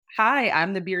Hi,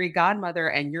 I'm the Beery Godmother,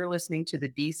 and you're listening to the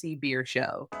DC Beer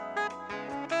Show.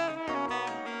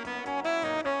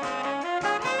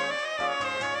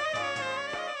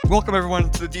 Welcome, everyone,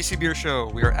 to the DC Beer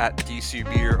Show. We are at DC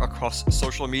Beer across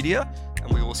social media,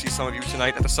 and we will see some of you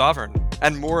tonight at the Sovereign,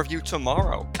 and more of you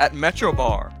tomorrow at Metro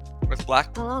Bar with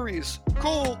Black Breweries.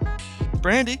 Cool.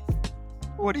 Brandy,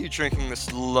 what are you drinking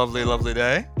this lovely, lovely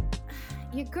day?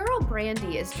 Your girl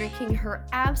Brandy is drinking her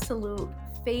absolute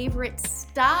favorite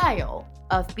style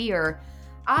of beer.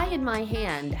 I, in my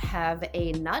hand, have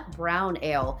a nut brown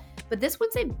ale, but this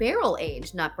one's a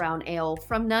barrel-aged nut brown ale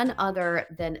from none other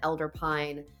than Elder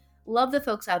Pine. Love the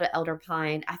folks out at Elder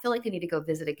Pine. I feel like I need to go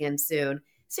visit again soon.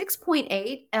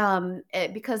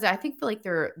 6.8, because I feel like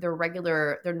their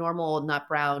normal nut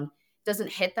brown doesn't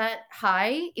hit that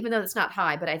high, even though it's not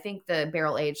high, but I think the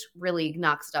barrel age really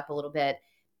knocks it up a little bit.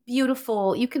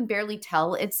 Beautiful. You can barely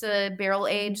tell it's a barrel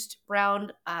aged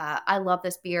brown. I love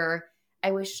this beer. I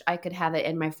wish I could have it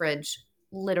in my fridge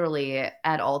literally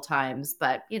at all times,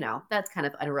 but that's kind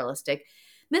of unrealistic.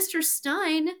 Mr.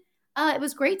 Stein, it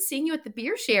was great seeing you at the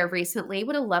beer share recently.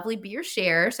 What a lovely beer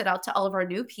share. Shout out to all of our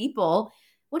new people.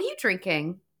 What are you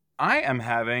drinking? I am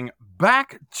having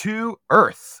Back to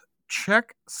Earth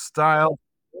Czech style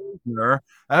Pilsner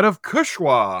out of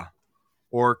Kushwa,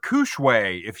 or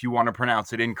Kushwe if you want to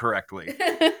pronounce it incorrectly.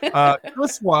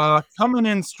 Kushwa coming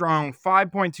in strong,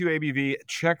 5.2 ABV,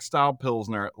 Czech style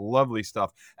Pilsner, lovely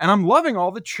stuff. And I'm loving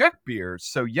all the Czech beers.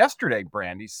 So yesterday,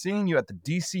 Brandy, seeing you at the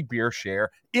DC Beer Share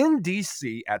in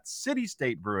DC at City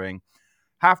State Brewing,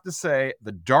 have to say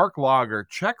the dark lager,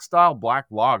 Czech style black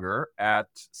lager at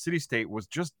City State was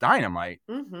just dynamite.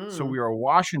 Mm-hmm. So we are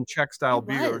awash in Czech style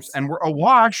beers, and we're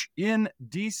awash in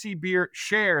DC Beer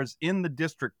Shares in the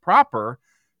district proper.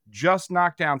 Just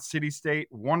knocked down City State.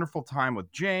 Wonderful time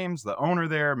with James, the owner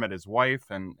there, met his wife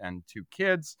and two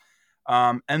kids.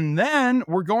 And then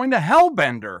we're going to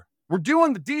Hellbender. We're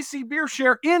doing the DC Beer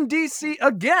Share in DC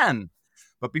again.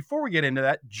 But before we get into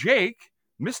that,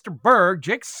 Mr. Berg,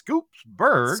 Jake Scoops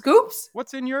Berg. Scoops?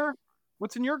 What's in your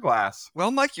glass? Well,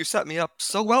 Mike, you set me up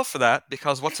so well for that,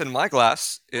 because what's in my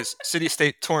glass is City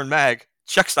State Torn Mag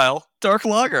Czech style dark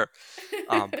lager.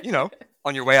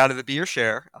 On your way out of the beer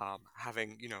share,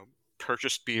 having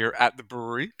purchased beer at the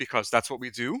brewery, because that's what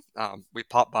we do. We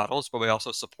pop bottles, but we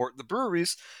also support the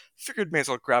breweries. Figured may as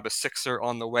well grab a sixer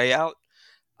on the way out.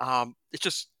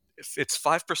 It's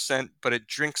 5%, but it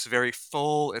drinks very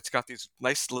full. It's got these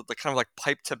nice, kind of like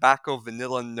pipe tobacco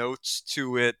vanilla notes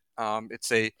to it.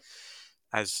 It's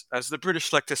as the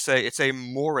British like to say, it's a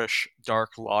Moorish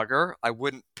dark lager. I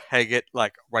wouldn't peg it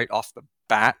like right off the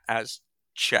bat as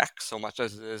Czech so much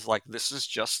as it is like, this is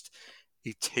just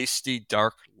a tasty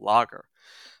dark lager.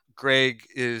 Greg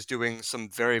is doing some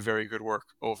very, very good work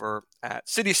over at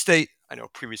City State. I know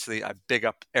previously I big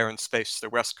up Air & Space, the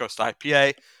West Coast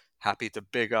IPA. Happy to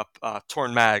big up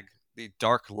Torn Mag, the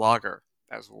dark lager,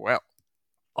 as well.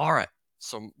 All right,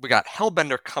 so we got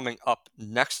Hellbender coming up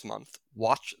next month.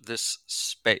 Watch this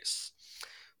space.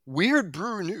 Weird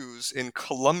brew news in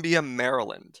Columbia,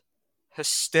 Maryland.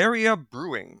 Hysteria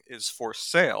Brewing is for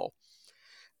sale.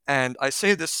 And I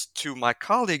say this to my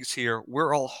colleagues here,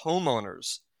 we're all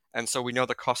homeowners. And so we know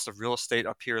the cost of real estate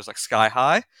up here is like sky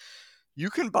high. You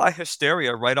can buy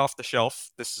Hysteria right off the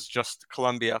shelf. This is just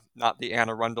Columbia, not the Anne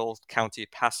Arundel County,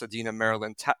 Pasadena,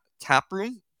 Maryland tap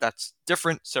room. That's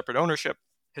different, separate ownership.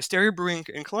 Hysteria Brewing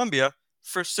in Columbia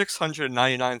for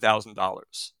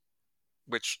 $699,000,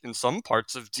 which in some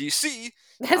parts of DC,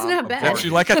 that's not bad. Actually,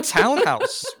 like a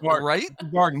townhouse, right?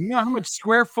 You know how much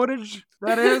square footage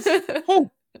that is? Oh.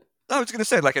 I was going to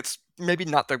say, like, it's maybe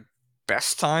not the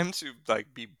best time to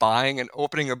be buying and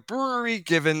opening a brewery,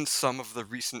 given some of the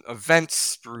recent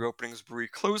events, brewery openings, brewery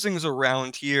closings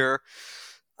around here.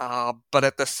 But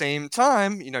at the same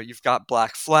time, you've got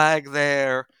Black Flag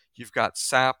there, you've got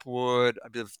Sapwood. I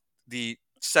believe the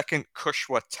second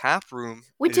Kushwa tap room,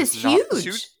 which is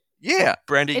huge. Yeah,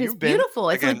 Brandy, it's beautiful.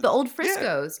 It's like the old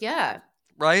Frisco's, yeah.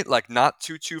 Right, like not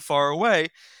too far away,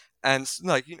 and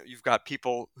you've got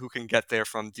people who can get there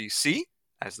from DC,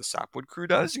 as the Sapwood crew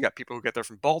does. You got people who get there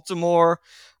from Baltimore.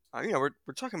 We're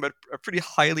talking about a pretty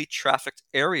highly trafficked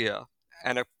area,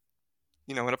 and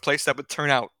in a place that would turn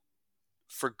out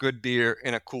for good beer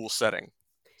in a cool setting.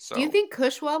 So, do you think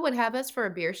Kushwa would have us for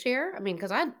a beer share? I mean,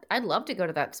 because I'd love to go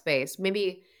to that space.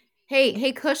 Maybe,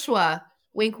 hey Kushwa,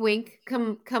 wink wink,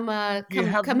 come have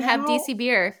DC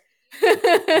beer.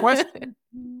 Question: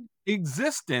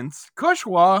 existence,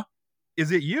 Kushwa,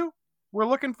 is it you we're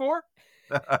looking for?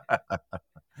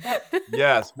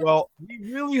 Yes. Well, we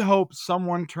really hope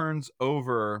someone turns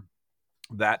over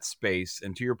that space.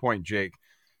 And to your point, Jake,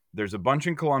 There's a bunch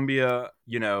in Columbia.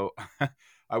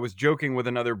 I was joking with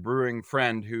another brewing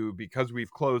friend who, because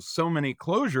we've closed so many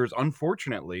closures,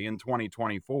 unfortunately, in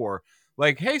 2024,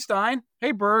 like, hey, Stein,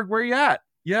 hey, Berg, where you at?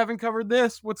 You haven't covered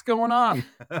this. What's going on?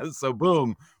 So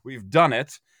boom, we've done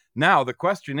it. Now the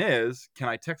question is, can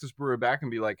I text this brewer back and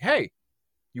be like, hey,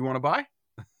 you want to buy?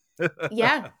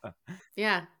 Yeah.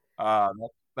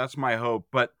 That's my hope.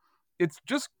 But it's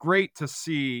just great to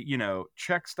see,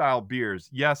 Czech style beers.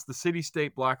 Yes, the City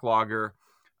State Black Lager,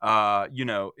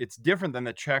 it's different than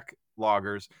the Czech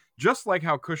lagers, just like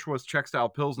how Kushwa's Czech style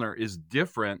Pilsner is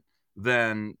different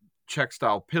than Czech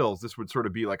style Pils. This would sort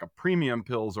of be like a premium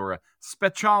Pils or a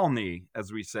specialny,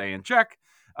 as we say in Czech,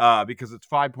 because it's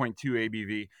 5.2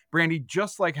 ABV. Brandy,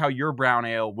 just like how your brown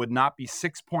ale would not be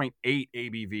 6.8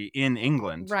 ABV in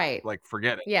England. Right. Like,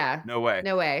 forget it. Yeah. No way.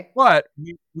 No way. But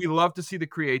we love to see the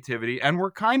creativity, and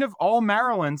we're kind of all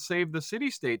Maryland save the city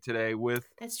state today with,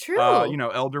 that's true.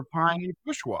 Elder Pine and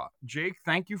Kushwa. Jake,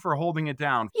 thank you for holding it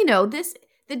down. The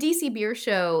DC Beer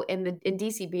Show and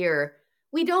DC Beer,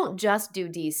 we don't just do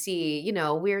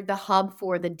DC. We're the hub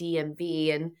for the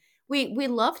DMV, and we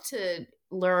love to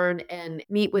learn and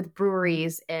meet with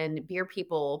breweries and beer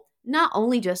people, not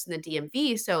only just in the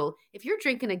DMV. So if you're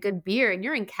drinking a good beer and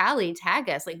you're in Cali, tag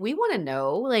us. Like, we want to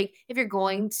know, like, if you're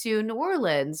going to New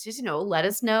Orleans, just, let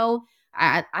us know.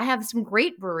 I have some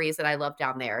great breweries that I love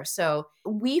down there. So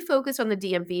we focus on the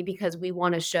DMV because we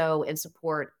want to show and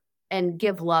support and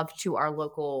give love to our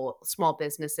local small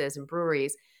businesses and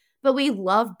breweries. But we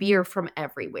love beer from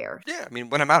everywhere. Yeah, I mean,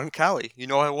 when I'm out in Cali,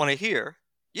 I want to hear,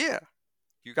 yeah,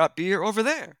 you got beer over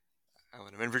there.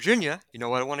 When I'm in Virginia, you know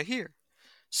what I want to hear.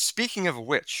 Speaking of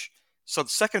which, so the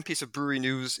second piece of brewery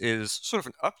news is sort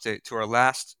of an update to our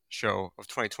last show of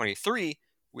 2023.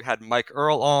 We had Mike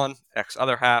Earl on,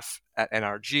 ex-other half at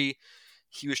NRG.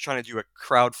 He was trying to do a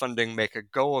crowdfunding, make a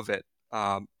go of it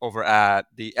over at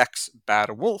the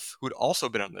ex-Bad Wolf, who'd also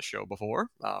been on the show before,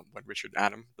 when Richard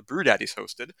Adam, the Brew Daddies,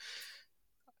 hosted.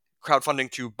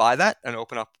 Crowdfunding to buy that and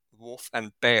open up Wolf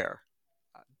and Bear.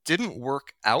 Didn't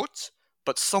work out,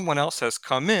 but someone else has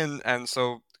come in, and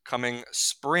so coming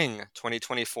spring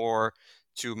 2024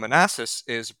 to Manassas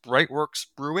is Brightworks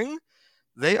Brewing.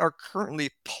 They are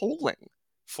currently polling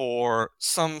for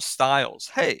some styles.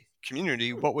 Hey,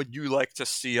 community, what would you like to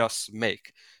see us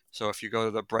make? So if you go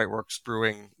to the Brightworks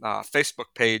Brewing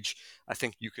Facebook page, I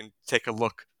think you can take a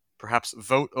look, perhaps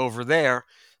vote over there.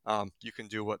 You can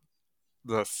do what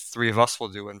the three of us will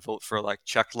do and vote for like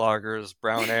Czech lagers,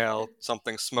 brown ale,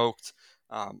 something smoked.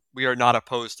 We are not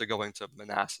opposed to going to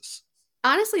Manassas.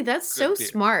 Honestly, that's so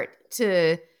smart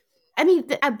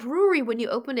a brewery, when you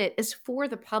open it, is for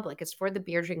the public. It's for the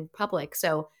beer drinking public.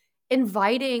 So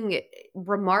inviting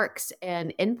remarks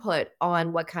and input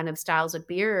on what kind of styles of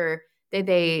beer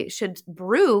they should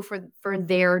brew for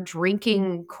their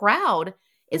drinking crowd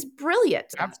is brilliant.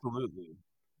 Absolutely.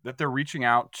 That they're reaching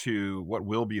out to what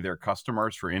will be their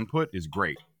customers for input is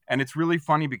great. And it's really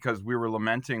funny because we were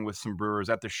lamenting with some brewers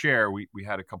at the share. We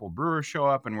had a couple brewers show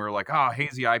up and we were like,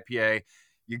 hazy IPA,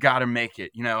 you got to make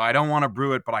it. I don't want to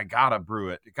brew it, but I got to brew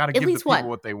it. You got to give the people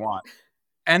what they want.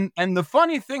 And the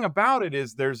funny thing about it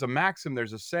is there's a maxim,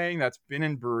 there's a saying that's been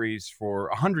in breweries for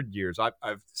 100 years.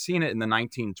 I've seen it in the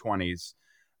 1920s.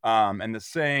 And the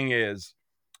saying is,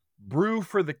 brew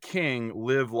for the king,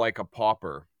 live like a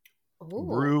pauper. Ooh.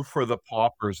 Brew for the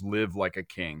paupers, live like a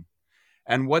king.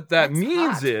 And what that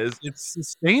means is it's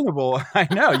sustainable. I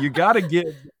know, you got to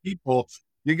give people,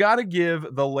 you got to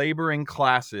give the laboring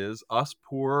classes, us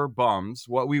poor bums,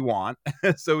 what we want.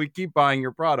 So we keep buying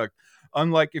your product.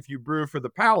 Unlike if you brew for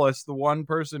the palace, the one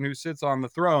person who sits on the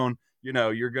throne,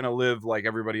 you're going to live like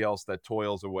everybody else that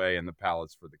toils away in the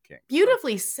palace for the king.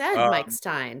 Beautifully said, Mike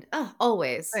Stein. Oh,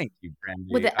 always. Thank you, Brandy.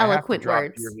 With the eloquent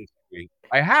words.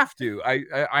 I have to.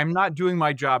 I'm not doing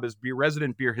my job as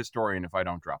resident beer historian if I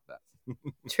don't drop that.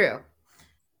 True.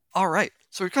 All right.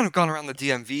 So we've kind of gone around the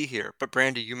DMV here, but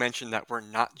Brandy, you mentioned that we're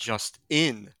not just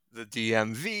in the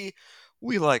DMV.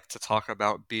 We like to talk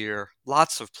about beer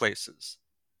lots of places,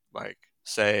 like,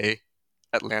 say,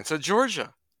 Atlanta,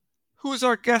 Georgia. Who is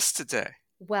our guest today?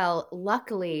 Well,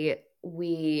 luckily,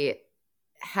 we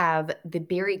have the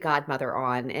Beery Godmother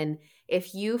on. And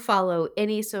if you follow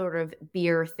any sort of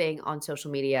beer thing on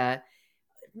social media,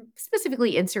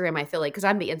 specifically Instagram, I feel like, because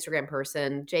I'm the Instagram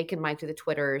person, Jake and Mike do the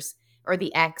Twitters or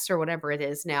the X or whatever it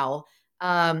is now.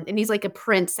 And he's like a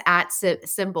Prince at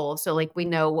symbol. So like we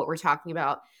know what we're talking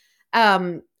about.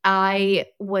 I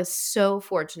was so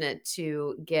fortunate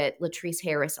to get LaTreace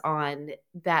Harris on,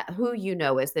 that who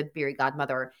is the Beery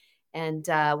Godmother. And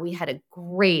we had a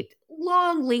great,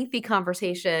 long, lengthy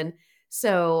conversation.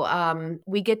 So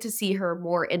we get to see her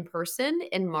more in person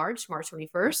in March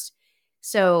 21st.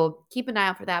 So keep an eye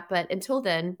out for that. But until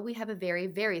then, we have a very,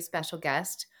 very special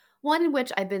guest, one in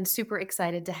which I've been super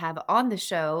excited to have on the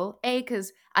show. A,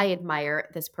 because I admire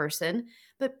this person,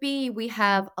 but B, we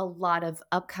have a lot of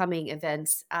upcoming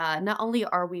events. Not only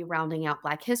are we rounding out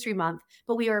Black History Month,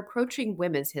 but we are approaching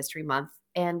Women's History Month,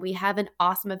 and we have an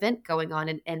awesome event going on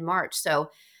in March.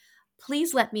 So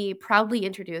please let me proudly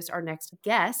introduce our next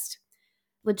guest,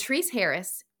 LaTreace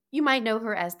Harris. You might know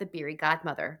her as the Beery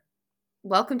Godmother.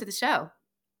 Welcome to the show.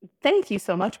 Thank you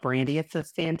so much, Brandy. It's a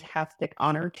fantastic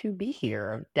honor to be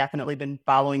here. I've definitely been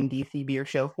following DC Beer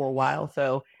Show for a while.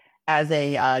 So as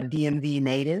a DMV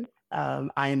native,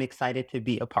 I am excited to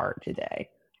be a part today.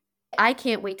 I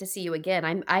can't wait to see you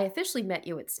again. I officially met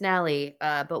you at Snally,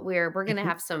 but we're going to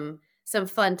have some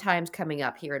fun times coming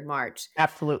up here in March.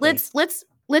 Absolutely.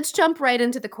 Let's jump right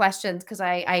into the questions, because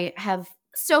I have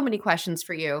so many questions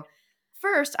for you.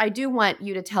 First, I do want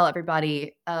you to tell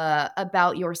everybody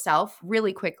about yourself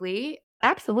really quickly.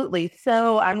 Absolutely.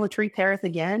 So I'm LaTreace Harris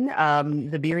again,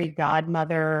 the Beery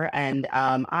Godmother, and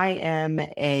I am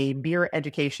a beer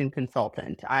education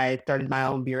consultant. I started my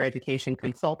own beer education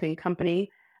consulting company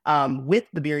with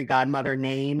the Beery Godmother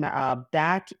name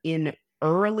back in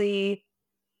early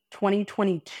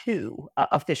 2022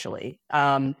 officially.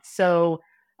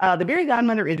 The Beery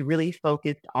Godmother is really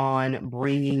focused on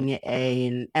bringing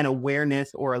an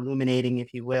awareness, or illuminating,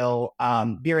 if you will,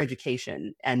 beer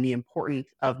education and the importance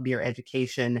of beer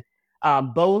education,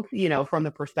 both, from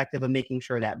the perspective of making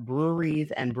sure that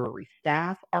breweries and brewery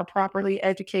staff are properly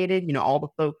educated, all the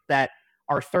folks that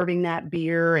are serving that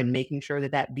beer, and making sure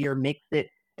that beer makes it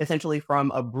essentially from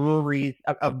a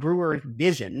brewer's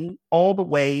vision all the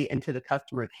way into the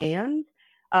customer's hands.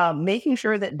 Making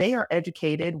sure that they are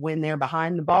educated when they're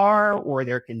behind the bar or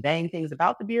they're conveying things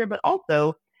about the beer, but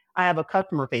also I have a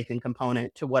customer-facing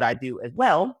component to what I do as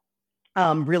well.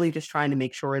 Really just trying to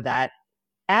make sure that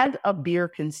as a beer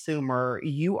consumer,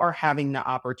 you are having the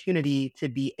opportunity to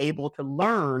be able to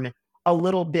learn a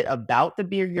little bit about the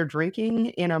beer you're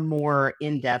drinking in a more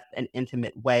in-depth and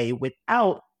intimate way,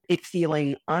 without it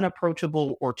feeling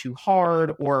unapproachable or too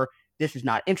hard, or this is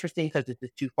not interesting because this is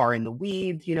too far in the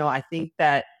weeds. I think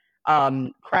that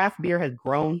craft beer has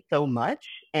grown so much,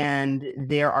 and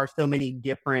there are so many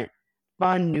different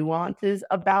fun nuances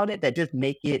about it that just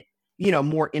make it,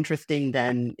 more interesting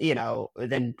than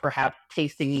perhaps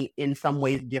tasting in some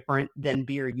ways different than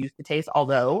beer used to taste.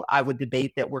 Although I would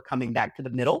debate that we're coming back to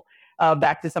the middle,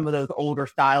 back to some of those older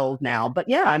styles now. But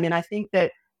yeah, I think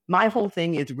that my whole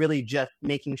thing is really just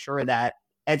making sure that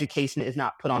education is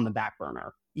not put on the back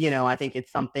burner. I think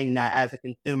it's something that as a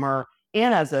consumer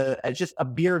and as just a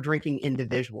beer drinking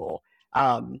individual,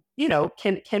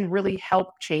 can really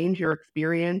help change your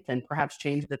experience, and perhaps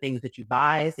change the things that you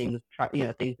buy, things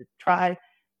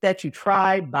that you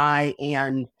try, buy,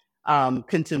 and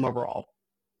consume overall.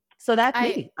 So that's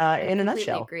me in a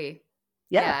nutshell. Agree.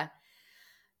 Yeah.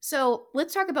 So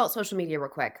let's talk about social media real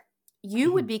quick.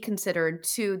 You would be considered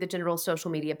to the general social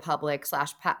media public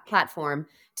 / platform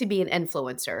to be an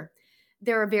influencer.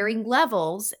 There are varying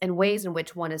levels and ways in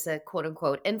which one is a quote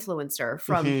unquote influencer,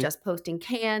 from just posting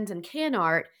cans and can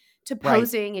art to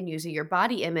posing and using your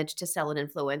body image to sell an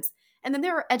influence. And then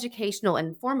there are educational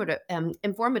and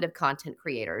informative content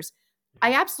creators.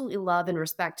 I absolutely love and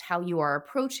respect how you are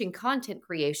approaching content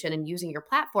creation and using your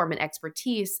platform and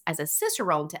expertise as a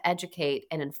cicerone to educate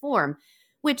and inform,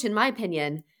 which in my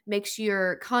opinion makes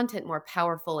your content more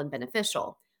powerful and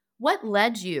beneficial. What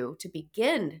led you to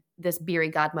begin this Beery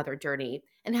Godmother journey,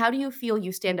 and how do you feel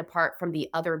you stand apart from the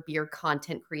other beer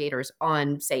content creators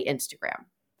on, say, Instagram?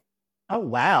 Oh,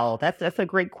 wow. That's a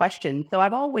great question. So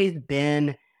I've always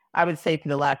been, I would say for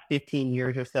the last 15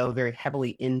 years or so, very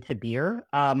heavily into beer.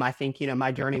 I think,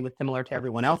 my journey was similar to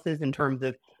everyone else's in terms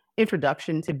of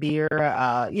introduction to beer,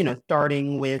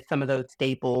 starting with some of those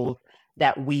staples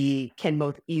that we can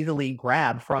most easily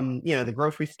grab from, the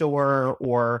grocery store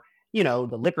or,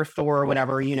 the liquor store or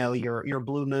whatever, your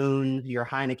Blue Moons, your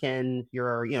Heinekens,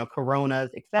 your, Coronas,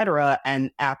 etc.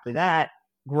 And after that,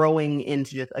 growing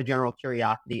into just a general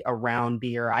curiosity around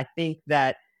beer. I think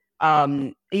that,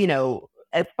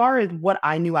 as far as what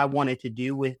I knew I wanted to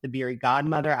do with the Beery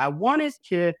Godmother, I wanted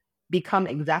to become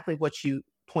exactly what you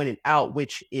pointed out,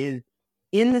 which is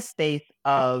in the space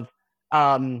of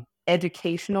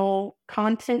educational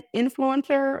content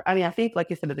influencer. I think, like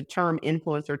you said, the term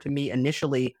influencer to me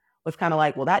initially was kind of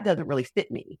like, well, that doesn't really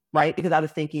fit me, right? Because I was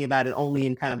thinking about it only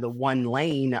in kind of the one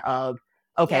lane of,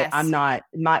 okay, yes. I'm not,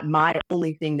 my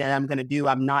only thing that I'm going to do,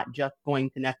 I'm not just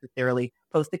going to necessarily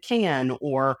post a can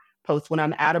or post when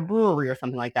I'm at a brewery or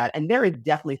something like that. And there is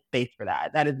definitely space for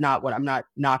that. That is not what I'm not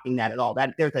knocking that at all.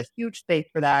 That there's a huge space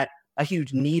for that, a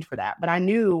huge need for that. But I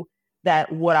knew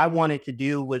that what I wanted to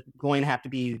do was going to have to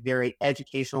be very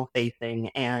educational facing.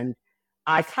 And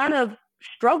I kind of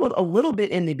struggled a little bit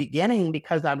in the beginning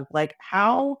because I was like,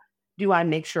 how do I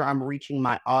make sure I'm reaching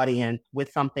my audience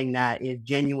with something that is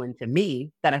genuine to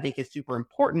me that I think is super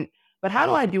important? But how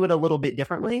do I do it a little bit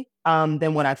differently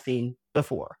than what I've seen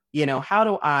before? How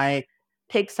do I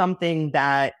take something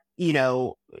that,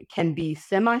 can be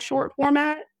semi-short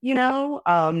format,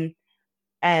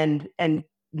 and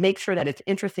make sure that it's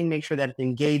interesting, make sure that it's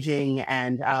engaging,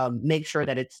 and make sure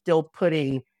that it's still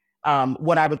putting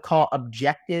what I would call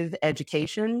objective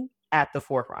education at the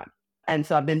forefront. And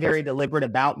so I've been very deliberate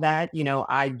about that.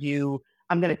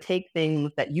 I'm going to take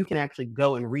things that you can actually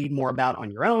go and read more about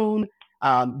on your own,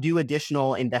 do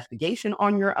additional investigation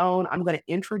on your own. I'm going to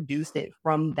introduce it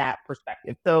from that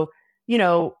perspective. So,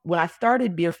 when I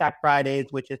started Beer Fact Fridays,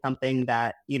 which is something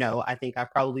that, I think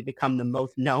I've probably become the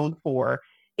most known for,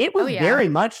 it was very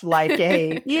much like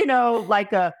a,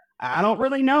 I don't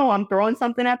really know, I'm throwing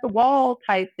something at the wall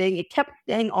type thing. It kept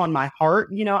staying on my heart.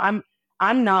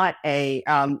 I'm not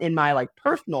in my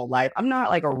personal life, I'm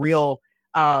not a real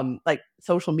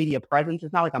social media presence.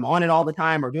 It's not like I'm on it all the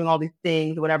time or doing all these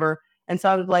things or whatever. And so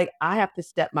I was like, I have to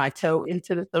step my toe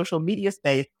into the social media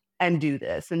space and do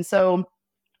this. And so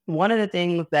one of the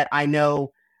things that I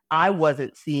know I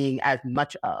wasn't seeing as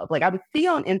much of, I would see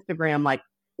on Instagram,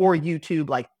 or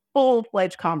YouTube,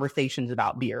 full-fledged conversations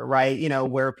about beer, right?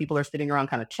 Where people are sitting around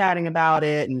kind of chatting about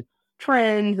it and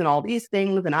trends and all these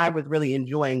things. And I was really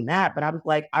enjoying that. But I was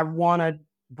like, I want to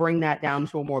bring that down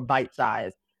to a more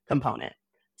bite-sized component.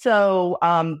 So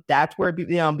that's where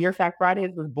Beer Fact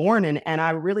Fridays was born. And I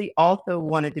really also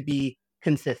wanted to be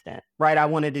consistent, right? I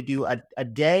wanted to do a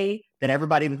day that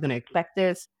everybody was going to expect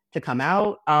this to come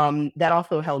out. That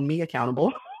also held me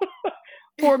accountable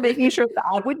for making sure that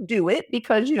I would do it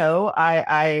because,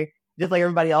 I just like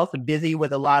everybody else, am busy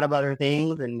with a lot of other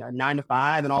things and 9 to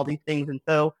 5 and all these things. And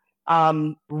so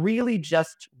really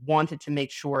just wanted to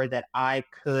make sure that I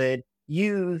could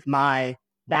use my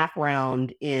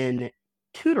background in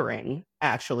tutoring,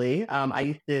 actually. I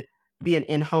used to be an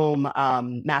in-home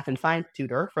math and science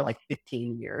tutor for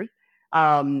 15 years.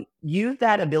 Use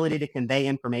that ability to convey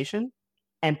information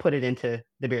and put it into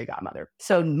the Beery Godmother.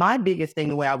 So my biggest thing,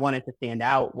 the way I wanted to stand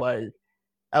out was,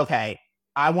 okay,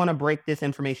 I want to break this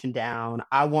information down.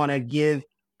 I want to give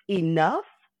enough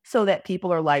so that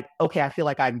people are like, okay, I feel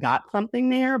like I've got something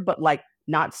there, but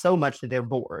not so much that they're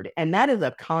bored. And that is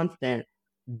a constant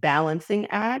balancing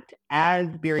act as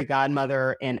Beery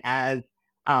Godmother and as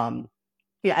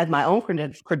my own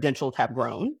credentials have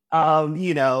grown.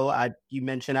 You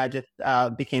mentioned I just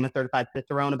became a certified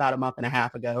Cicerone about a month and a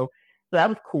half ago. So that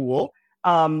was cool.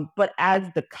 But as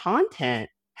the content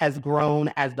has grown,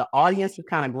 as the audience has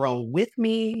kind of grown with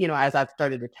me, as I've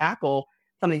started to tackle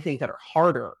some of these things that are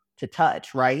harder to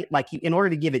touch, right? In order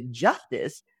to give it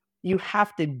justice, you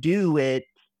have to do it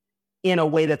in a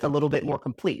way that's a little bit more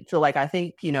complete. So I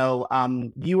think,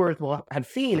 viewers will have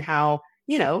seen how,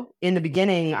 in the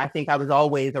beginning, I think I was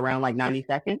always around 90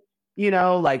 seconds,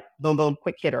 boom, boom,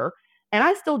 quick hitter. And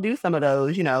I still do some of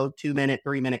those, 2-minute,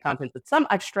 3-minute content, but some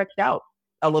I've stretched out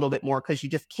a little bit more because you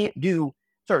just can't do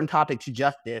certain topics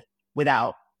justice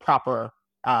without proper,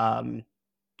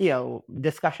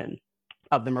 discussion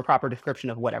of them or proper description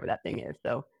of whatever that thing is.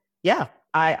 So yeah,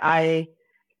 I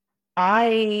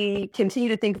continue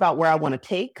to think about where I want to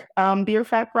take Beer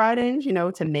Fact Fridays,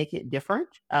 to make it different.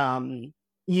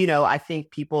 I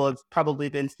think people have probably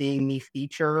been seeing me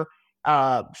feature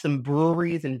some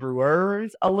breweries and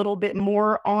brewers a little bit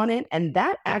more on it. And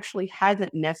that actually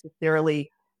hasn't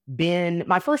necessarily been,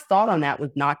 my first thought on that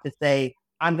was not to say,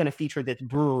 I'm going to feature this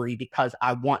brewery because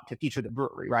I want to feature the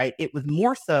brewery, right? It was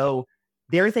more so,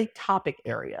 there's a topic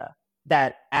area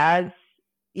that as,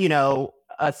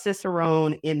 a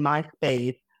Cicerone in my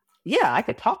space, yeah, I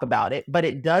could talk about it, but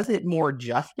it does it more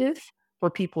justice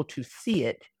for people to see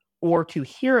it or to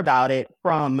hear about it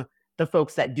from the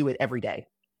folks that do it every day.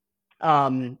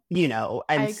 And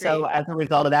so as a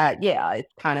result of that, yeah,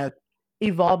 it's kind of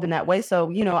evolved in that way. So,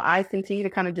 I continue to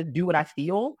kind of just do what I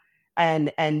feel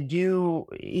and do,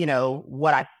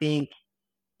 what I think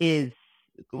is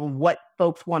what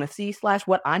folks want to see /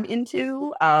 what I'm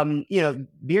into.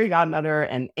 Beery Godmother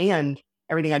and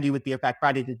everything I do with Beer Fact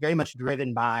Fridays is very much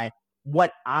driven by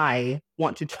what I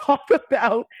want to talk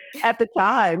about at the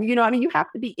time. You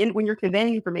have to be in, when you're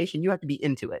conveying information, you have to be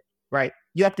into it, right?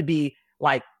 You have to be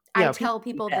I tell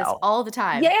people this all the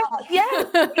time. Yeah.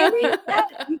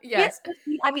 Yes.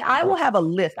 I will have a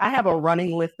list. I have a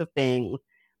running list of things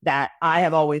that I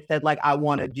have always said, like, I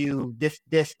want to do this,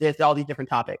 all these different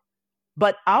topics.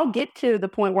 But I'll get to the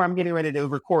point where I'm getting ready to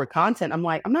record content. I'm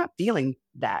like, I'm not feeling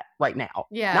that right now.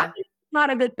 Yeah. Not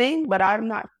a good thing, but I'm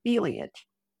not feeling it.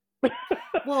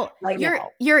 Well, Right now.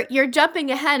 you're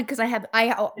jumping ahead because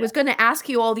I was going to ask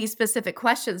you all these specific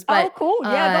questions, but oh, cool.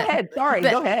 Yeah, go ahead. Sorry,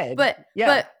 go ahead.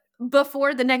 But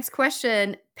before the next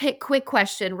question, quick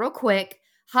question, real quick,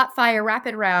 hot fire,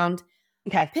 rapid round.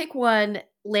 Okay. Pick one,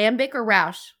 lambic or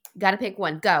Roush. Got to pick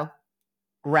one. Go.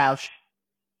 Roush.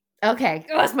 Okay,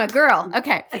 that's my girl.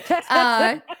 Okay.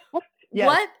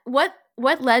 Yes.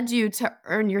 What led you to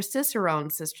earn your Cicerone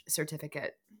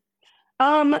certificate?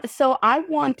 So I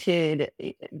wanted,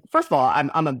 first of all,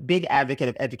 I'm a big advocate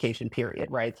of education, period,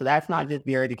 right? So that's not just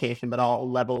beer education, but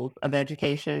all levels of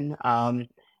education.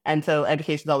 And so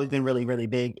education has always been really, really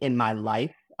big in my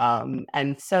life.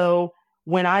 And so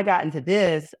when I got into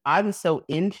this, I was so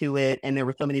into it, and there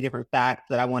were so many different facts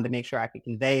that I wanted to make sure I could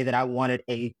convey, that I wanted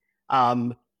a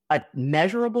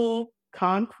measurable,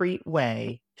 concrete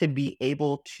way to be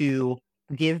able to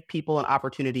give people an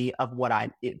opportunity of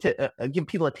give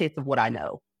people a taste of what I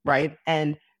know, right?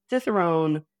 And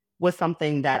Cicerone was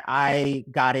something that I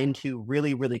got into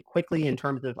really, really quickly in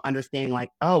terms of understanding,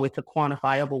 like, oh, it's a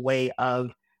quantifiable way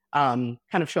of kind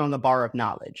of showing a bar of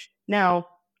knowledge. Now,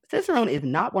 Cicerone is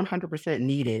not 100%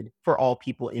 needed for all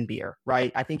people in beer,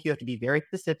 right? I think you have to be very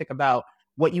specific about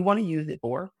what you want to use it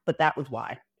for, but that was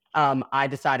why I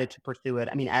decided to pursue it.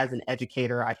 I mean, as an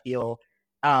educator, I feel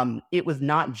it was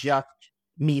not just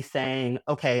me saying,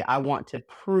 okay, I want to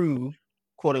prove,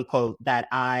 quote unquote, that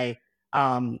I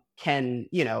can,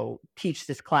 teach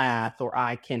this class, or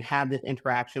I can have this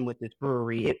interaction with this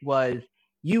brewery. It was,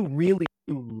 you really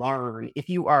learn if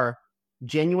you are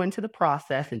genuine to the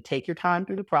process and take your time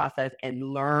through the process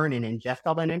and learn and ingest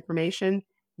all that information.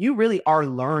 You really are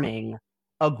learning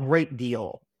a great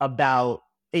deal about,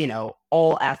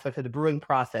 all aspects of the brewing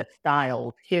process,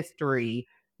 styles, history,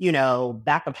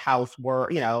 back of house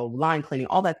work, line cleaning,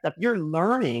 all that stuff. You're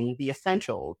learning the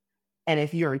essentials. And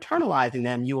if you're internalizing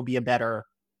them, you will be a better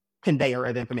conveyor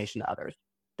of information to others.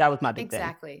 That was my big thing.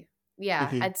 Exactly. Yeah.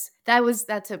 Mm-hmm.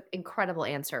 That's an incredible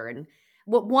answer. And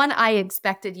one I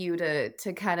expected you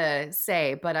to kind of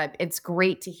say, but it's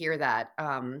great to hear that.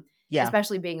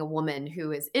 Especially being a woman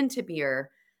who is into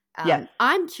beer.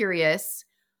 I'm curious,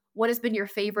 what has been your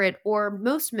favorite or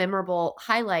most memorable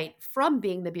highlight from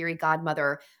being the Beery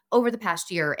Godmother over the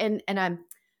past year? And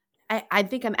I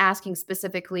think I'm asking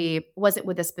specifically, was it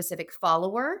with a specific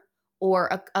follower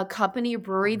or a company or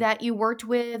brewery that you worked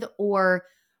with, or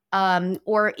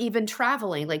even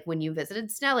traveling, like when you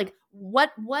visited Snell? Like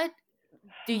what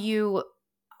do you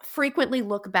frequently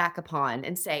look back upon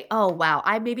and say, oh, wow,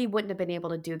 I maybe wouldn't have been able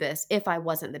to do this if I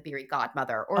wasn't the Beery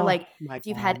Godmother? Or if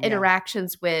you've had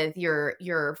interactions with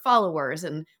your followers,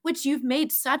 and which you've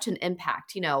made such an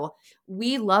impact.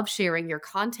 We love sharing your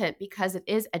content because it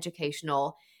is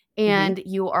educational, and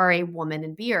you are a woman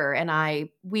in beer, and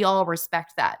we all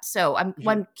respect that. So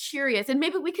I'm curious, and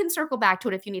maybe we can circle back to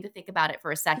it if you need to think about it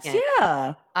for a second.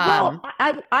 Yeah. Well,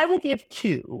 I will give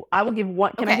two. I will give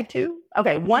one. Can I give two?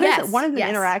 Okay. One is an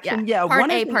interaction. Yeah. Part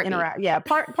one A, is part B. Yeah.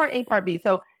 Part A, part B.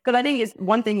 So, because I think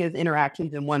one thing is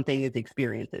interactions and one thing is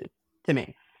experiences to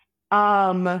me.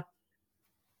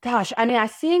 Gosh, I mean, I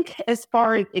think as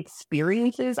far as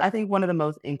experiences, I think one of the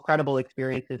most incredible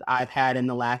experiences I've had in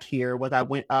the last year was I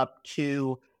went up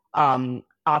to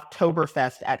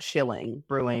Oktoberfest at Schilling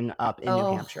Brewing up in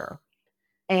New Hampshire.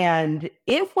 And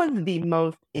it was the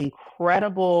most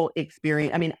incredible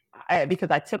experience. I mean, because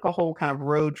I took a whole kind of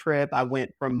road trip. I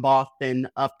went from Boston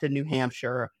up to New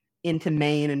Hampshire, into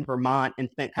Maine and Vermont, and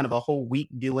spent kind of a whole week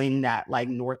doing that like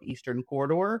northeastern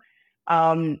corridor.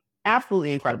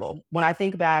 Absolutely incredible. When I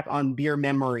think back on beer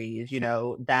memories,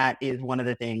 that is one of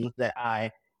the things that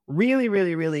I really,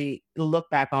 really, really look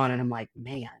back on, and I'm like,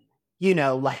 man,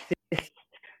 like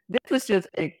this was just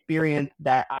an experience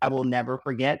that I will never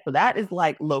forget. So that is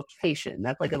like location.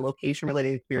 That's like a location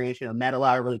related experience. Met a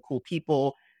lot of really cool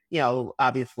people.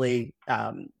 Obviously,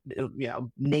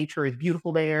 nature is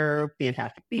beautiful there,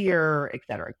 fantastic beer, et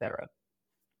cetera, et cetera.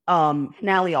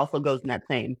 Finale also goes in that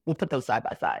same. We'll put those side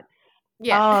by side.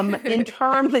 Yeah. In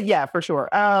terms of, for sure.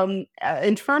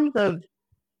 In terms of,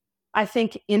 I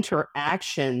think,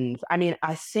 interactions, I mean,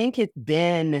 I think it's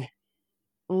been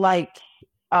like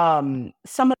some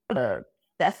of the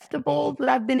festivals that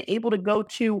I've been able to go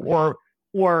to,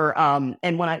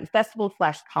 and festivals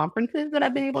 / conferences that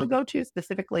I've been able to go to,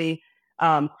 specifically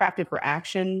Crafted for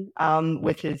Action,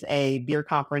 which is a beer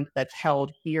conference that's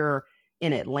held here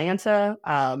in Atlanta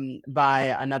by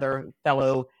another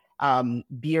fellow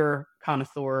beer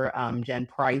connoisseur, Jen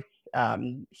Price,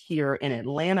 here in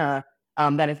Atlanta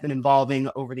that has been evolving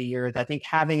over the years. I think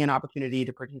having an opportunity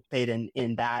to participate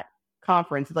in that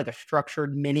conference is like a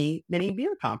structured mini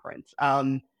beer conference.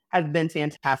 Has been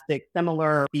fantastic.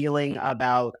 Similar feeling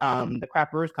about the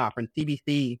Craft Brewers Conference,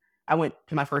 CBC. I went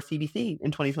to my first CBC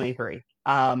in 2023.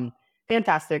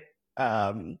 Fantastic,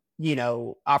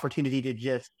 opportunity to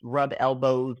just rub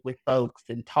elbows with folks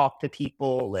and talk to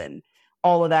people and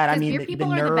all of that. I mean, beer the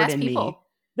people are the nerd best in people. me.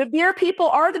 The beer people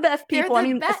are the best people. They're I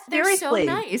mean, seriously,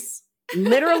 they're so nice.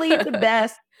 literally the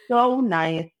best. So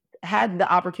nice. Had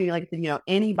the opportunity, like I said,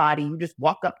 anybody, you just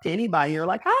walk up to anybody, you're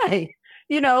like, hi,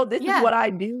 this is what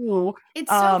I do. It's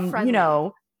so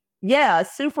friendly. Yeah,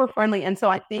 super friendly. And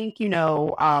so I think,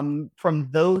 from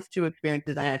those two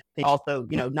experiences, and I think also,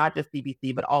 not just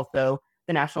CBC, but also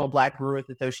the National Black Brewers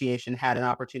Association had an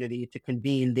opportunity to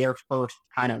convene their first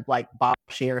kind of like bob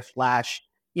share /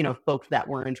 folks that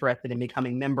were interested in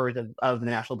becoming members of the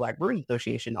National Black Brewers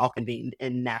Association all convened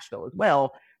in Nashville as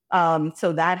well.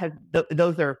 So that has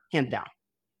those are hands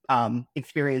down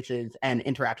experiences and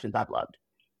interactions I've loved.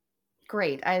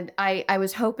 Great. I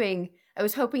was hoping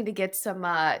to get some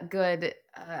good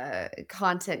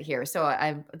content here. So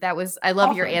I love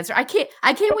awesome. your answer. I can't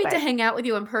wait to hang out with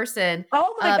you in person.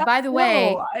 Oh my God! By the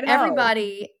way,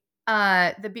 everybody,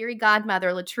 the Beery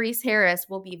Godmother, LaTreace Harris,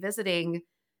 will be visiting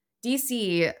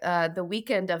DC the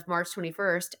weekend of March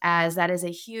 21st, as that is a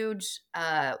huge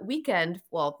weekend.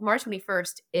 Well, March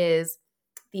 21st is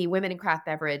the Women in Craft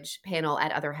Beverage panel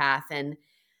at Other Half, and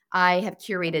I have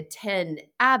curated 10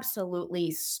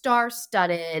 absolutely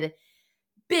star-studded,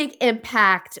 big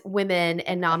impact women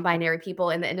and non-binary people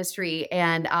in the industry.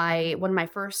 And one of my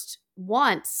first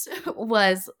wants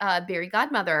was Beery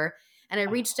Godmother. And I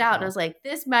reached out and I was like,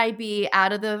 this might be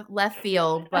out of the left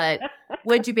field, but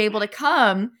would you be able to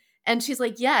come? And she's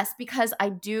like, yes, because I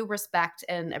do respect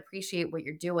and appreciate what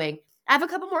you're doing. I have a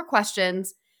couple more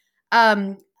questions.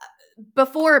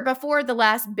 Before the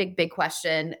last big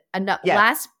question,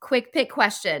 last quick pick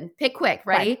question. Pick quick,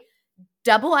 ready? Right.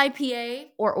 Double IPA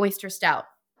or oyster stout?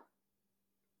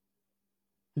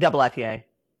 Double IPA.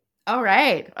 All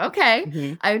right. Okay.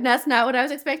 Mm-hmm. That's not what I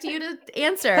was expecting you to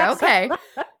answer. Okay.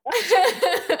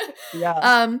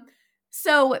 Yeah.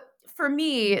 So for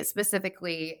me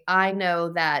specifically, I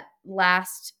know that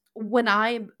when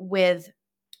I'm with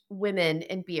women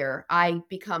in beer, I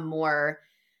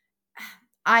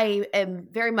am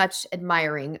very much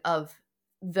admiring of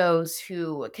those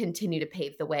who continue to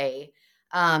pave the way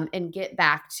and get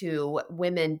back to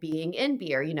women being in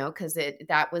beer, because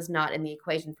that was not in the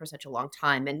equation for such a long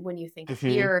time. And when you think of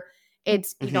beer,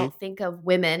 you don't think of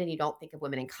women and you don't think of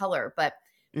women in color, but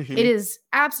it is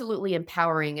absolutely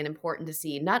empowering and important to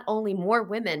see not only more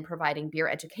women providing beer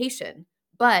education,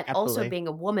 but also being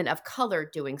a woman of color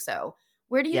doing so.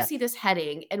 Where do you see this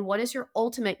heading, and what is your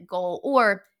ultimate goal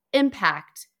or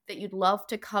impact that you'd love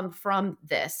to come from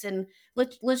this? And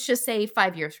let's just say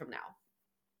 5 years from now.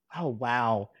 Oh,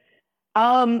 wow.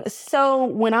 So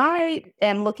when I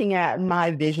am looking at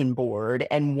my vision board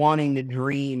and wanting to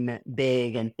dream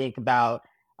big and think about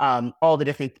all the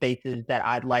different spaces that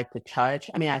I'd like to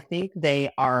touch, I mean, I think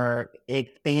they are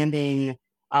expanding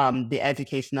the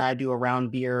education that I do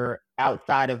around beer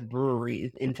outside of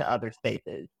breweries into other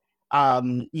spaces.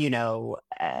 Whether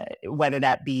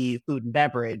that be food and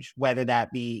beverage, whether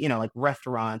that be, like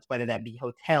restaurants, whether that be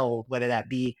hotels, whether that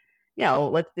be,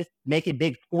 let's just make it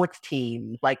big sports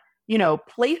teams, like,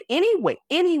 place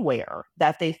anywhere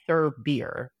that they serve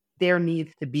beer, there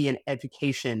needs to be an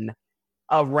education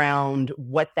around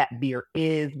what that beer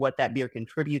is, what that beer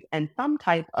contributes, and some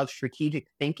type of strategic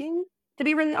thinking, to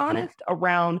be really honest,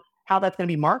 around how that's going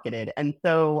to be marketed. And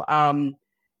so, I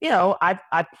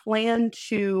plan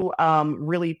to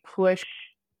really push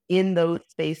in those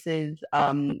spaces,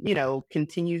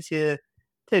 continue to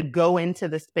go into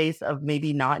the space of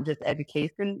maybe not just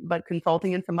education, but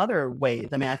consulting in some other ways.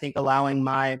 I mean, I think allowing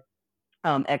my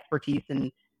expertise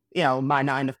in, my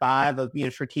 9 to 5 of,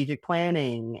 strategic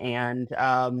planning and,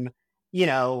 kind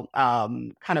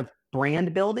of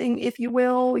brand building, if you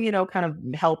will, kind of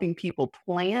helping people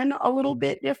plan a little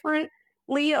bit differently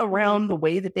around the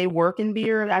way that they work in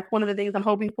beer. That's one of the things I'm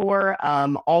hoping for.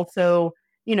 Also,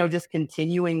 just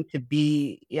continuing to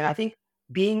be, I think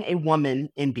being a woman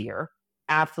in beer,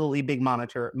 absolutely big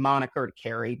moniker to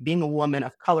carry. Being a woman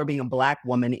of color, being a Black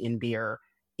woman in beer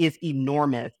is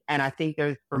enormous. And I think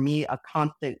there's, for me, a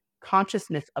constant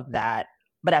consciousness of that,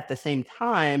 but at the same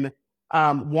time,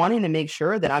 wanting to make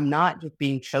sure that I'm not just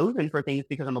being chosen for things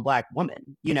because I'm a Black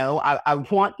woman. I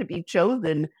want to be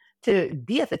chosen to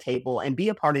be at the table and be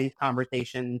a part of these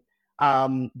conversations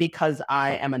because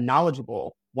I am a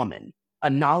knowledgeable woman a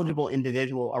knowledgeable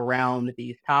individual around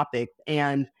these topics.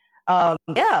 And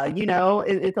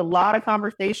it's a lot of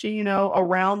conversation,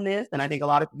 around this. And I think a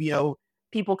lot of,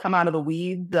 people come out of the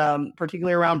weeds,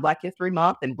 particularly around Black History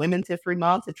Month and Women's History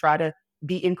Month, to try to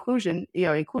be inclusive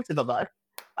of us.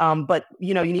 But,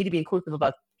 you need to be inclusive of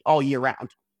us all year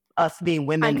round, us being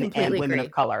women and women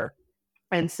of color.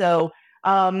 And so,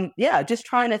 just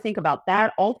trying to think about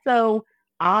that. Also,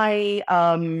 I,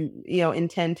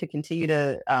 intend to continue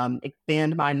to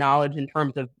expand my knowledge in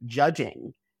terms of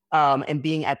judging and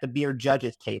being at the beer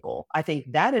judges table. I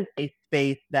think that is a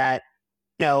space that,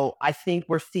 I think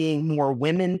we're seeing more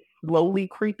women slowly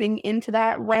creeping into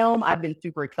that realm. I've been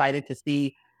super excited to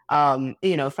see, some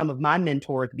of my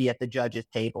mentors be at the judges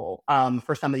table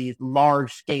for some of these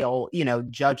large scale,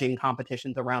 judging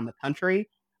competitions around the country.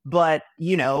 But,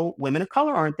 women of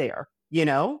color aren't there,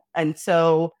 and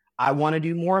so I want to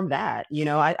do more of that.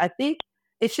 I think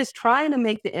it's just trying to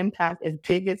make the impact as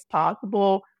big as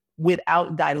possible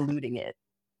without diluting it,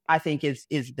 I think is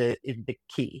the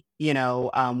key,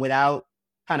 without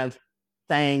kind of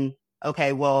saying,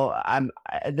 okay, well,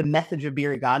 the message of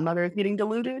Beery Godmother is getting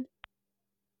diluted.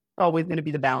 Always going to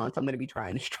be the balance I'm going to be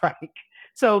trying to strike.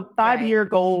 So 5-year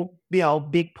goal,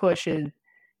 big pushes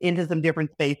into some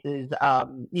different spaces,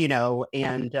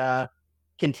 and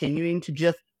continuing to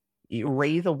just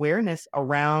raise awareness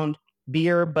around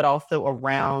beer, but also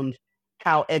around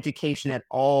how education at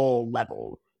all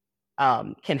levels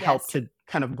can help to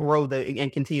kind of grow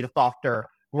and continue to foster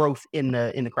growth in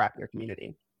the craft beer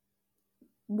community.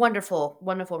 Wonderful,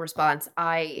 wonderful response.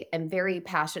 I am very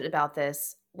passionate about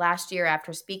this. Last year,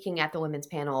 after speaking at the women's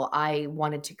panel, I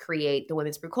wanted to create the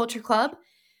Women's Brew Culture Club,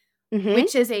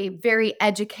 which is a very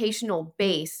educational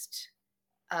based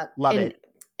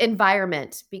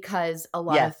environment, because a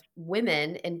lot of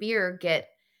women in beer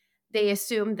they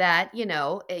assume that,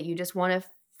 you just want a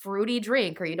fruity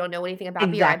drink or you don't know anything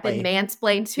about beer. I've been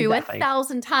mansplained to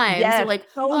 1,000 times. Yes, they're like,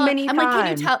 many I'm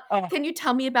times. Like, can you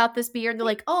tell me about this beer? And they're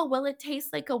like, oh, well, it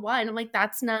tastes like a wine. I'm like,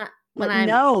 that's not what I'm.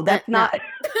 No, that's not.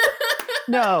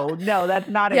 No, that's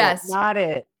not it. Not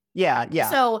it. Yeah.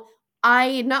 So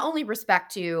I not only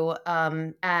respect you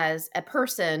as a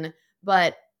person,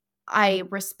 but I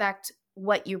respect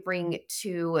what you bring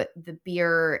to the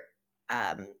beer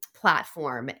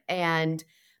platform. And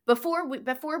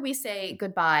before we say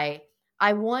goodbye,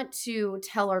 I want to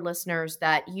tell our listeners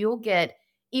that you'll get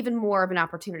even more of an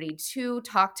opportunity to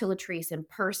talk to LaTreace in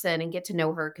person and get to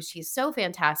know her, because she's so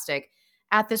fantastic.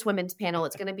 At this women's panel,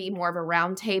 it's going to be more of a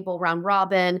round table, round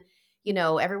robin.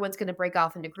 Everyone's going to break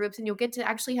off into groups, and you'll get to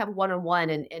actually have one-on-one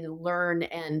and learn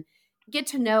and get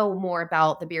to know more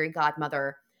about the Beery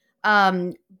Godmother.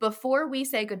 Before we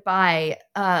say goodbye,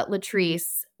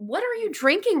 LaTreace, what are you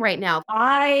drinking right now?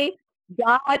 I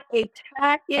got a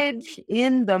package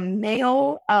in the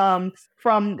mail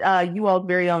from you all's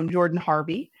very own Jordan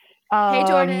Harvey. Hey,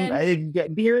 Jordan.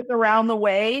 Beers around the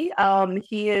way.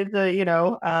 He is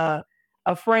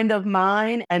a friend of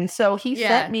mine, and so he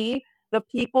sent me the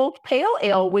People's Pale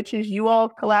Ale, which is you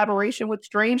all's collaboration with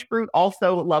Strange Fruit.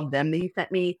 Also love them. He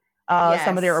sent me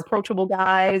some of their approachable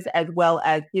guys, as well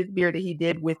as his beer that he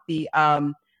did with the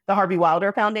Harvey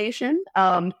Wilder Foundation.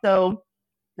 So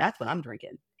that's what I'm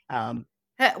drinking.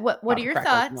 What are your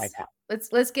thoughts? Right,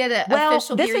 let's get an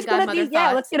official Beery Godmother thoughts.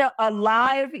 Yeah, let's get a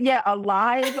live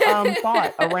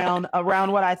thought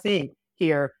around what I think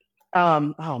here.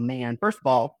 Oh man, first of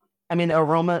all, the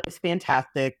aroma is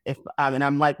fantastic. And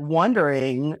I'm like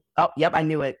wondering. Oh, yep, I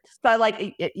knew it. So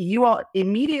you all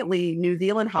immediately, New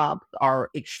Zealand hops are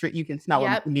extreme. You can smell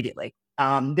them immediately.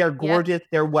 They're gorgeous. Yep.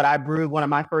 They're what I brewed one of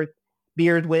my first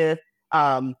beers with.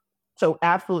 So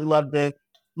absolutely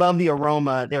love the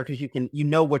aroma there, because you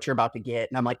know what you're about to get,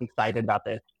 and I'm like excited about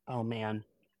this. Oh man.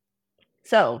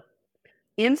 So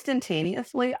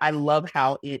instantaneously, I love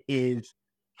how it is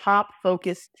hop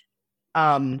focused,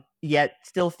 yet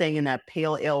still staying in that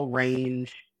pale ale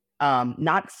range.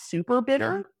 Not super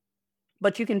bitter,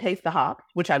 but you can taste the hop,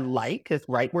 which I like, because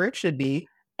right where it should be,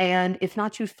 and it's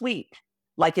not too sweet.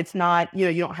 Like it's not,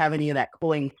 you don't have any of that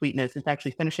cloying sweetness. It's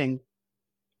actually finishing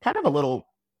kind of a little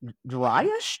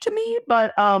dryish to me,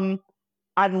 but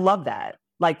I love that.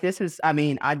 Like this is,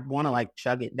 I'd want to like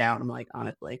chug it down. I'm like,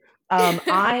 honestly,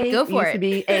 I used to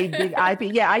be a big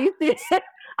IPA. Yeah,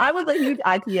 I was a huge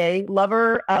IPA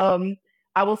lover.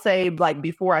 I will say, like,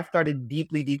 before I started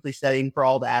deeply studying for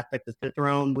all the aspects of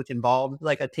Cicerone, which involves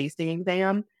like a tasting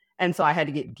exam, and so I had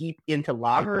to get deep into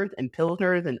lagers and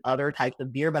pilsners and other types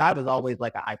of beer. But I was always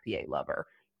like an IPA lover,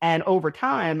 and over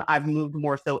time, I've moved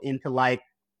more so into like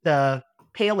the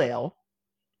pale ale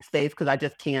space, because I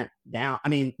just can't down.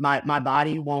 My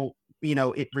body won't,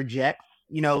 it rejects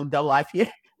double IPA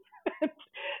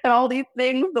and all these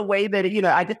things, the way that,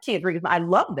 I just can't drink I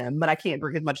love them, but I can't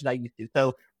drink as much as I used to.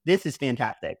 So this is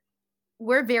fantastic.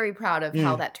 We're very proud of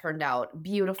how that turned out.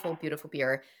 Beautiful, beautiful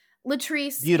beer.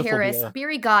 LaTreace Harris,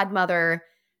 Beery Godmother.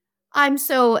 I'm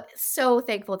so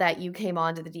thankful that you came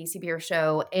on to the DC Beer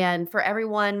Show. And for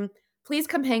everyone, please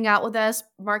come hang out with us.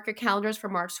 Mark your calendars for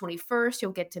March 21st.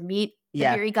 You'll get to meet the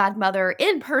Beery Godmother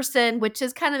in person, which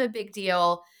is kind of a big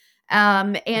deal.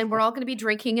 And we're all going to be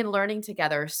drinking and learning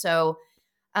together. So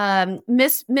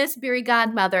Miss Beery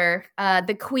Godmother,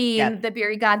 the queen, the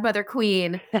Beery Godmother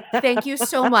queen, thank you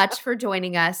so much for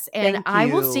joining us. And I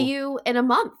will see you in a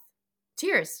month.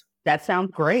 Cheers. That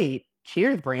sounds great.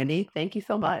 Cheers, Brandy. Thank you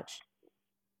so much.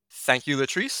 Thank you,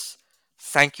 LaTreace.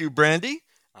 Thank you, Brandy.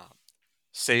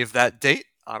 Save that date.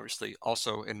 Obviously,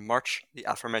 also in March, the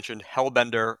aforementioned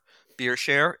Hellbender Beer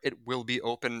Share. It will be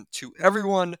open to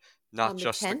everyone, not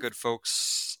just the good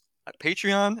folks at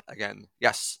Patreon. Again,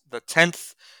 yes, the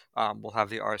 10th. We'll have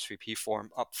the RSVP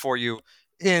form up for you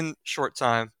in short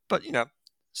time. But,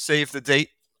 save the date,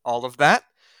 all of that.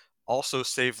 Also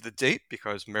save the date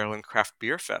because Maryland Craft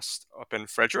Beer Fest up in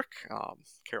Frederick,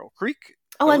 Carroll Creek.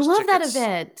 Oh, I love that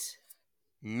event.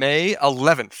 May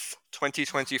 11th,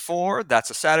 2024. That's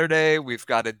a Saturday. We've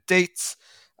got a date.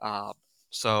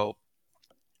 So,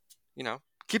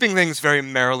 keeping things very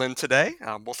Maryland today.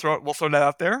 We'll throw that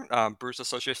out there. Brewers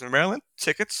Association of Maryland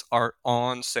tickets are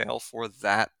on sale for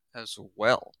that as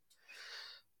well.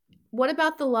 What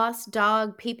about the Lost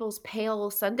Dog People's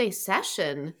Pale Sunday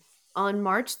session on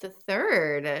March the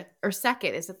 3rd or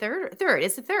 2nd? Is the 3rd?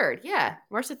 It's the 3rd. Yeah,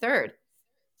 March the 3rd.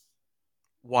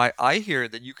 Why, I hear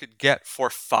that you could get for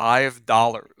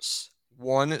 $5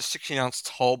 one 16-ounce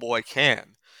tall boy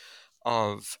can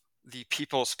of the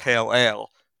People's Pale Ale,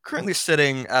 currently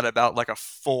sitting at about like a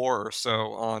 4 or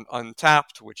so on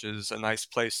Untapped, which is a nice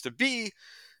place to be.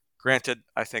 Granted,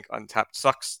 I think Untapped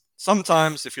sucks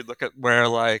sometimes if you look at where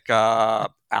like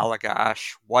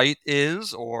Allagash White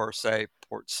is, or say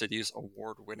Port City's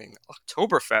award-winning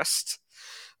Oktoberfest.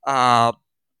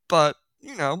 But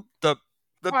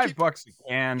the $5 a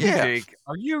can, Jake.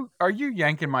 Are you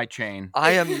yanking my chain?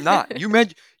 I am not. You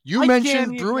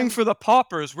mentioned brewing for the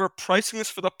paupers. We're pricing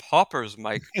this for the paupers,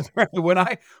 Mike. When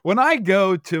I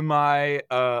go to my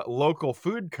local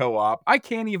food co-op, I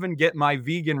can't even get my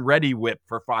vegan Ready Whip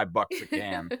for $5 a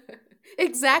can.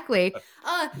 Exactly.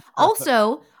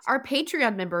 Also, our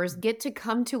Patreon members get to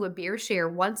come to a beer share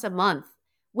once a month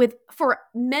for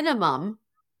minimum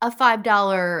a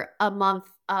 $5 a month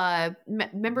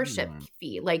membership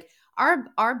fee. Like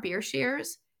our beer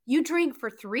shares, you drink for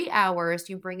 3 hours,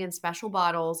 you bring in special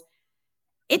bottles.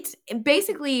 It's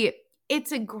basically a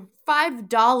 $5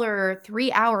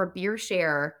 3-hour beer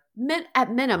share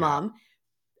at minimum.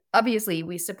 Yeah. Obviously,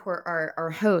 we support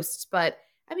our hosts, but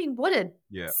I mean, what a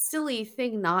silly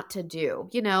thing not to do,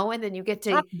 and then you get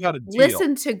to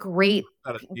listen to great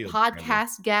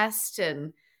podcast guests.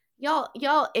 And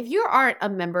y'all, if you aren't a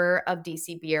member of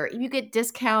DC Beer, you get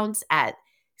discounts at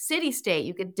City State.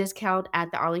 You get discount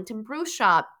at the Arlington Brew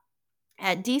Shop,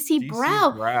 at DC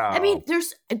Brow. I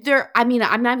mean,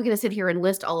 I'm not even going to sit here and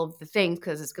list all of the things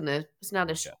because it's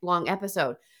not a long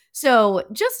episode. So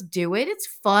just do it. It's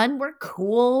fun. We're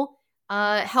cool.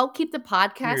 Help keep the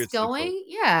podcast going. Cool.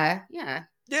 Yeah.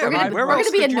 We're going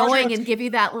to be annoying and give you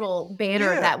that little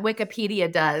banner that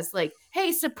Wikipedia does. Like,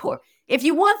 hey, support. If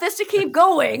you want this to keep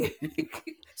going,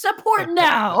 support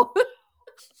now.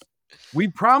 We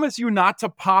promise you not to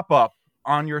pop up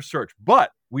on your search,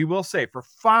 but we will say for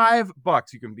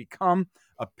 $5 you can become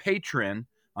a patron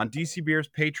on DC Beer's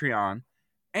Patreon,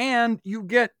 and you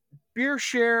get beer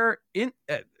share in.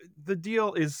 The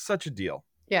deal is such a deal.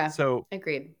 Yeah. So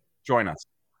agreed. Join us.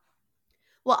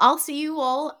 Well, I'll see you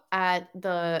all at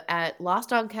Lost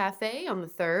Dog Cafe on the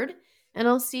 3rd, and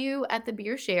I'll see you at the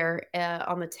beer share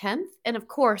on the 10th, and of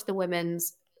course the women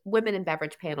and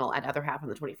beverage panel at Other Half on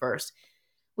the 21st.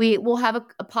 We will have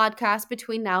a podcast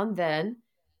between now and then,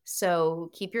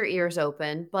 so keep your ears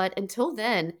open. But until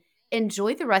then,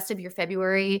 enjoy the rest of your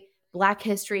February, Black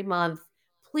History Month.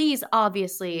 Please,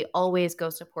 obviously, always go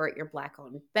support your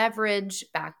Black-owned beverage,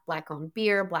 Black-owned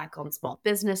beer, Black-owned small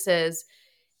businesses,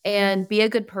 and be a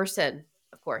good person,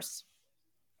 of course.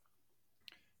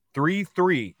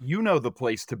 3-3, you know the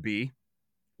place to be.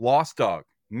 Lost Dog,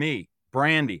 me,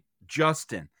 Brandy,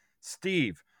 Justin,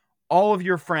 Steve, all of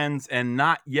your friends and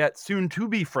not yet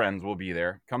soon-to-be friends will be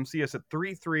there. Come see us at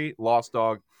 3-3 Lost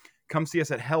Dog. Come see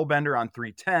us at Hellbender on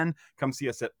 310. Come see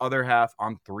us at Other Half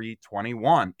on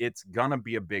 321. It's gonna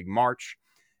be a big March.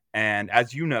 And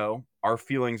as you know, our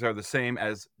feelings are the same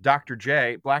as Dr.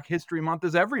 J. Black History Month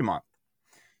is every month.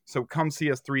 So come see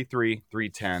us 3-3,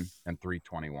 310, and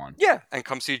 321. Yeah, and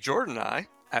come see Jordan and I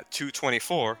at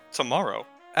 224 tomorrow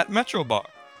at Metro Bar.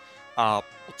 We'll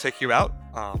take you out.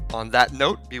 On that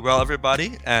note, be well,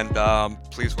 everybody, and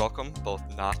please welcome both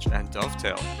Notch and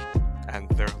Dovetail and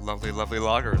their lovely, lovely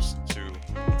lagers to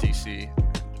DC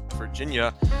and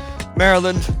Virginia.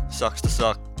 Maryland sucks to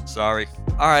suck. Sorry.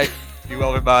 All right, be well,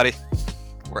 everybody.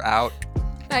 We're out.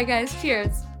 Bye, guys.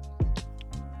 Cheers.